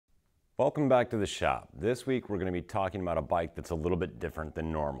Welcome back to the shop. This week we're going to be talking about a bike that's a little bit different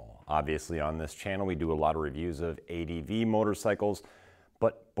than normal. Obviously on this channel we do a lot of reviews of ADV motorcycles,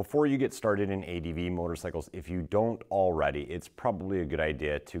 but before you get started in ADV motorcycles, if you don't already, it's probably a good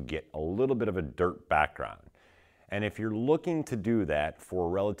idea to get a little bit of a dirt background. And if you're looking to do that for a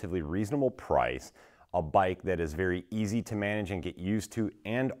relatively reasonable price, a bike that is very easy to manage and get used to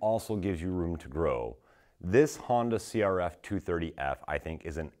and also gives you room to grow, this Honda CRF230F I think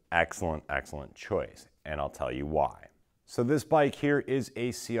is an excellent choice, and I'll tell you why. So this bike here is a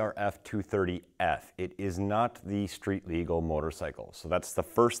CRF230F. It is not the street legal motorcycle. So that's the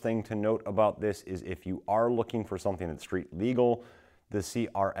first thing to note about this, is if you are looking for something that's street legal, the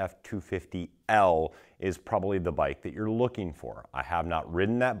CRF250L is probably the bike that you're looking for. I have not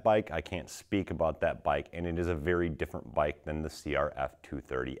ridden that bike, I can't speak about that bike, and it is a very different bike than the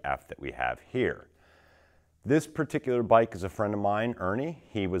CRF230F that we have here. This particular bike is a friend of mine, Ernie.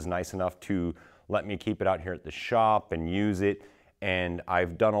 He was nice enough to let me keep it out here at the shop and use it, and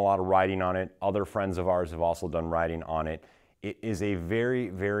I've done a lot of riding on it. Other friends of ours have also done riding on it. It is a very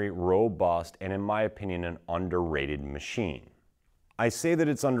robust and, in my opinion, an underrated machine. I say that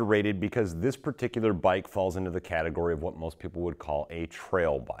it's underrated because this particular bike falls into the category of what most people would call a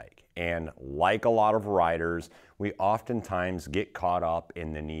trail bike. And like a lot of riders, we oftentimes get caught up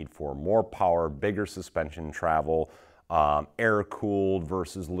in the need for more power, bigger suspension travel, air-cooled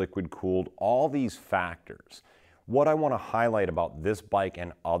versus liquid-cooled, all these factors. What I want to highlight about this bike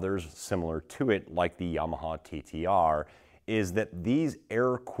and others similar to it, like the Yamaha TTR, is that these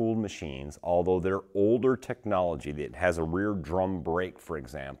air-cooled machines, although they're older technology that has a rear drum brake, for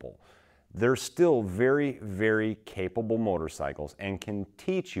example, they're still very capable motorcycles and can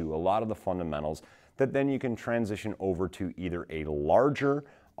teach you a lot of the fundamentals that then you can transition over to either a larger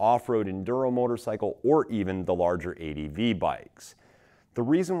off-road enduro motorcycle or even the larger ADV bikes. The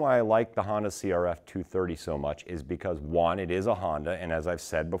reason why I like the Honda CRF230 so much is because, one, it is a Honda, and as I've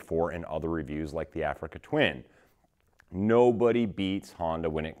said before in other reviews like the Africa Twin, nobody beats Honda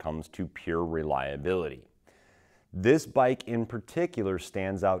when it comes to pure reliability. This bike in particular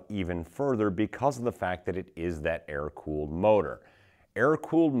stands out even further because of the fact that it is that air-cooled motor.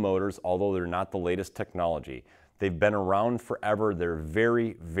 Air-cooled motors, although they're not the latest technology, they've been around forever. They're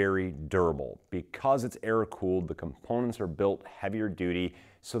very durable. Because it's air-cooled, the components are built heavier duty,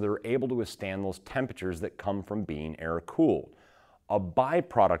 so they're able to withstand those temperatures that come from being air-cooled. A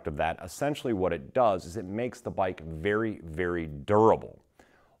byproduct of that, essentially what it does is it makes the bike very durable.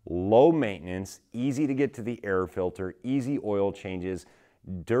 Low maintenance, easy to get to the air filter, easy oil changes,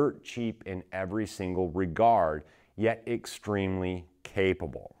 dirt cheap in every single regard, yet extremely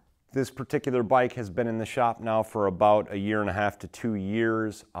capable. This particular bike has been in the shop now for about 1.5 to 2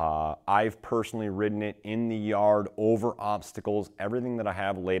 years. I've personally ridden it in the yard, over obstacles, everything that I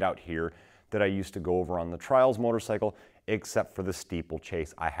have laid out here that I used to go over on the trials motorcycle, except for the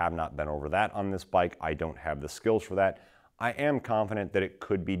steeplechase. I have not been over that on this bike. I don't have the skills for that. I am confident that it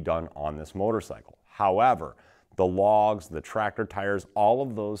could be done on this motorcycle. However, the logs, the tractor tires, all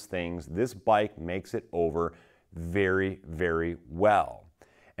of those things, this bike makes it over very well.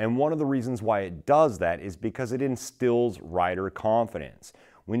 And one of the reasons why it does that is because it instills rider confidence.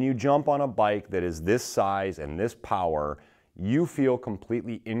 When you jump on a bike that is this size and this power, you feel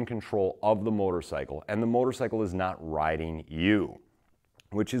completely in control of the motorcycle, and the motorcycle is not riding you,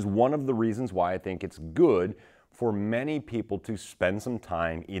 which is one of the reasons why I think it's good for many people to spend some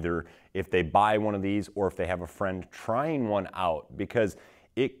time, either if they buy one of these or if they have a friend trying one out, because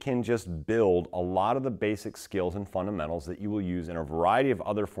it can just build a lot of the basic skills and fundamentals that you will use in a variety of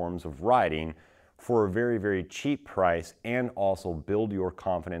other forms of riding for a very cheap price, and also build your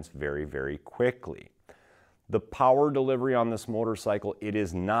confidence very quickly. The power delivery on this motorcycle, it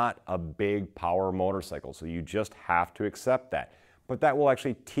is not a big power motorcycle, so you just have to accept that. But that will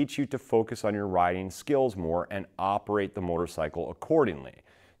actually teach you to focus on your riding skills more and operate the motorcycle accordingly.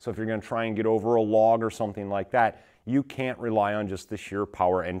 So if you're going to try and get over a log or something like that, you can't rely on just the sheer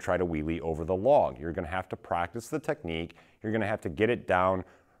power and try to wheelie over the log. You're going to have to practice the technique, you're going to have to get it down,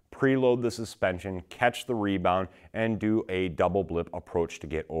 preload the suspension, catch the rebound, and do a double blip approach to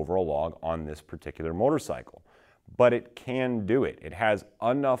get over a log on this particular motorcycle. But it can do it. It has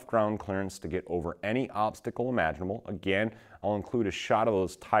enough ground clearance to get over any obstacle imaginable. Again, I'll include a shot of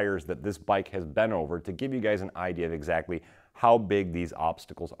those tires that this bike has been over to give you guys an idea of exactly how big these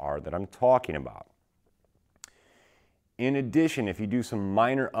obstacles are that I'm talking about. In addition, if you do some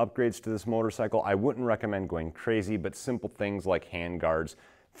minor upgrades to this motorcycle, I wouldn't recommend going crazy, but simple things like handguards,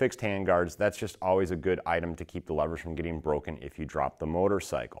 fixed handguards, that's just always a good item to keep the levers from getting broken if you drop the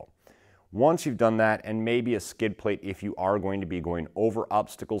motorcycle. Once you've done that, and maybe a skid plate if you are going to be going over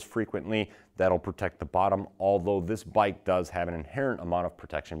obstacles frequently, that'll protect the bottom, although this bike does have an inherent amount of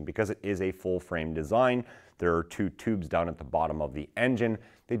protection because it is a full frame design. There are two tubes down at the bottom of the engine.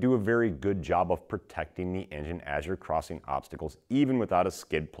 They do a very good job of protecting the engine as you're crossing obstacles, even without a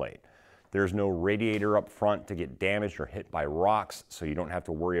skid plate. There's no radiator up front to get damaged or hit by rocks, so you don't have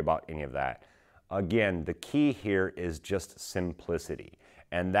to worry about any of that. Again, the key here is just simplicity.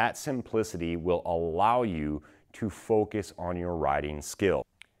 And that simplicity will allow you to focus on your riding skill.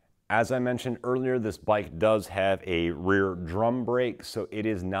 As I mentioned earlier, this bike does have a rear drum brake, so it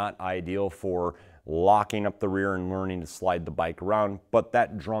is not ideal for locking up the rear and learning to slide the bike around, but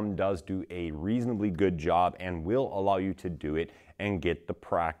that drum does do a reasonably good job and will allow you to do it and get the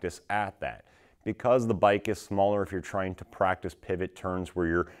practice at that. Because the bike is smaller, if you're trying to practice pivot turns where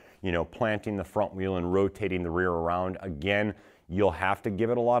you're planting the front wheel and rotating the rear around, again, you'll have to give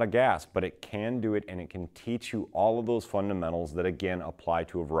it a lot of gas, but it can do it, and it can teach you all of those fundamentals that, again, apply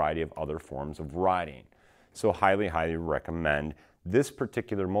to a variety of other forms of riding. So highly, highly recommend this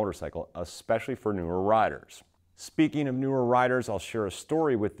particular motorcycle, especially for newer riders. Speaking of newer riders, I'll share a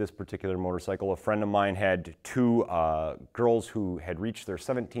story with this particular motorcycle. A friend of mine had two girls who had reached their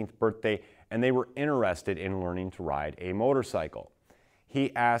 17th birthday, and they were interested in learning to ride a motorcycle.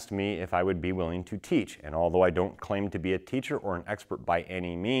 He asked me if I would be willing to teach, and although I don't claim to be a teacher or an expert by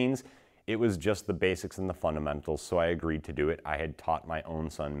any means, it was just the basics and the fundamentals, so I agreed to do it. I had taught my own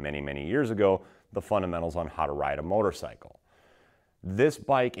son many, many years ago the fundamentals on how to ride a motorcycle. This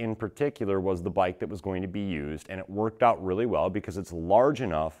bike in particular was the bike that was going to be used, and it worked out really well because it's large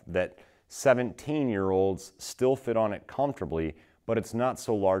enough that 17-year-olds still fit on it comfortably, but it's not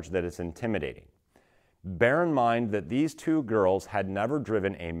so large that it's intimidating. Bear in mind that these two girls had never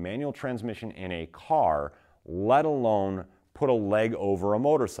driven a manual transmission in a car, let alone put a leg over a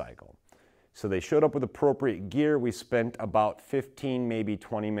motorcycle. So they showed up with appropriate gear. We spent about 15, maybe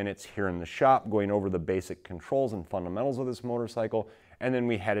 20 minutes here in the shop going over the basic controls and fundamentals of this motorcycle, and then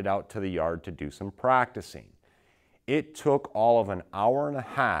we headed out to the yard to do some practicing. It took all of an hour and a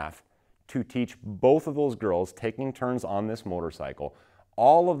half to teach both of those girls, taking turns on this motorcycle,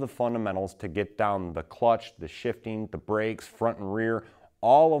 all of the fundamentals to get down the clutch, the shifting, the brakes, front and rear,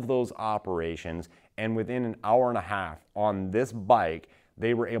 all of those operations, and within an hour and a half on this bike,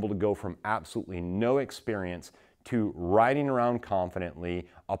 they were able to go from absolutely no experience to riding around confidently,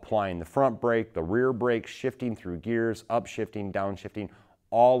 applying the front brake, the rear brake, shifting through gears, upshifting, downshifting,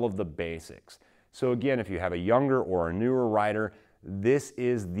 all of the basics. So again, if you have a younger or a newer rider, this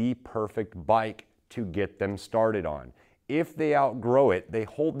is the perfect bike to get them started on. If they outgrow it, they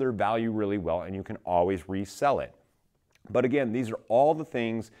hold their value really well and you can always resell it. But again, these are all the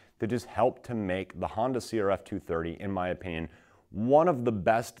things that just help to make the Honda CRF230, in my opinion, one of the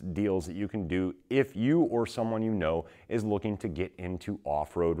best deals that you can do if you or someone you know is looking to get into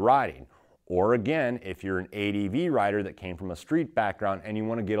off-road riding. Or again, if you're an ADV rider that came from a street background and you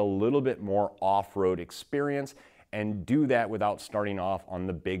want to get a little bit more off-road experience and do that without starting off on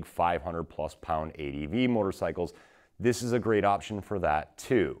the big 500+ pound ADV motorcycles, this is a great option for that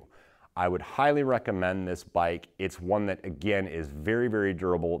too. I would highly recommend this bike. It's one that, again, is very, very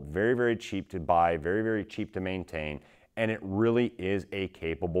durable, very, very cheap to buy, very, very cheap to maintain, and it really is a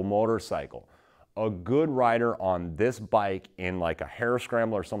capable motorcycle. A good rider on this bike in like a hare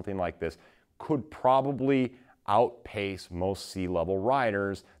scramble or something like this could probably outpace most C-level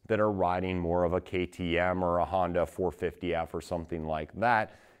riders that are riding more of a KTM or a Honda 450F or something like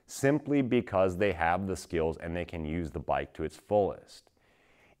that, simply because they have the skills and they can use the bike to its fullest.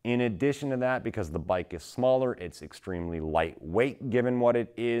 In addition to that, because the bike is smaller, it's extremely lightweight given what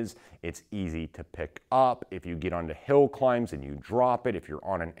it is. It's easy to pick up. If you get onto hill climbs and you drop it, if you're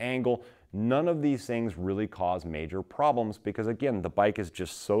on an angle, none of these things really cause major problems because, again, the bike is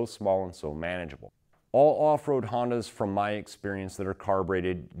just so small and so manageable. All off-road Hondas, from my experience that are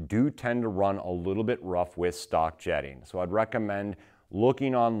carbureted, do tend to run a little bit rough with stock jetting. So I'd recommend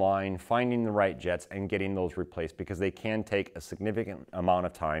looking online, finding the right jets, and getting those replaced because they can take a significant amount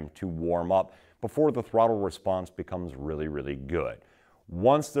of time to warm up before the throttle response becomes really, really good.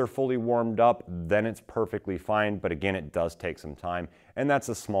 Once they're fully warmed up, then it's perfectly fine, but again, it does take some time, and that's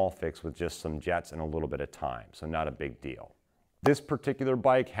a small fix with just some jets and a little bit of time, so not a big deal. This particular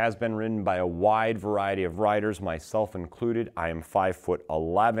bike has been ridden by a wide variety of riders, myself included. I am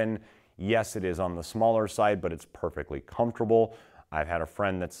 5'11". Yes, it is on the smaller side, but it's perfectly comfortable. I've had a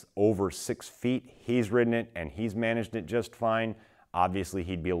friend that's over 6 feet. He's ridden it and he's managed it just fine. Obviously,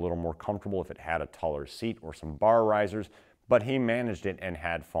 he'd be a little more comfortable if it had a taller seat or some bar risers, but he managed it and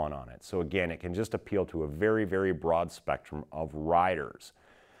had fun on it. So again, it can just appeal to a very, very broad spectrum of riders.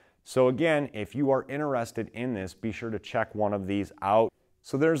 So again, if you are interested in this, be sure to check one of these out.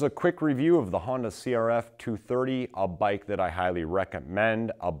 So there's a quick review of the Honda CRF230, a bike that I highly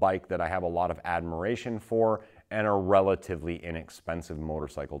recommend, a bike that I have a lot of admiration for, and a relatively inexpensive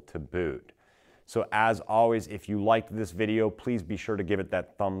motorcycle to boot. So as always, if you liked this video, please be sure to give it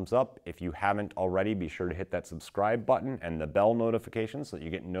that thumbs up. If you haven't already, be sure to hit that subscribe button and the bell notification so that you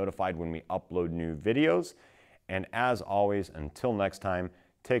get notified when we upload new videos. And as always, until next time,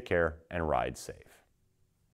 take care and ride safe.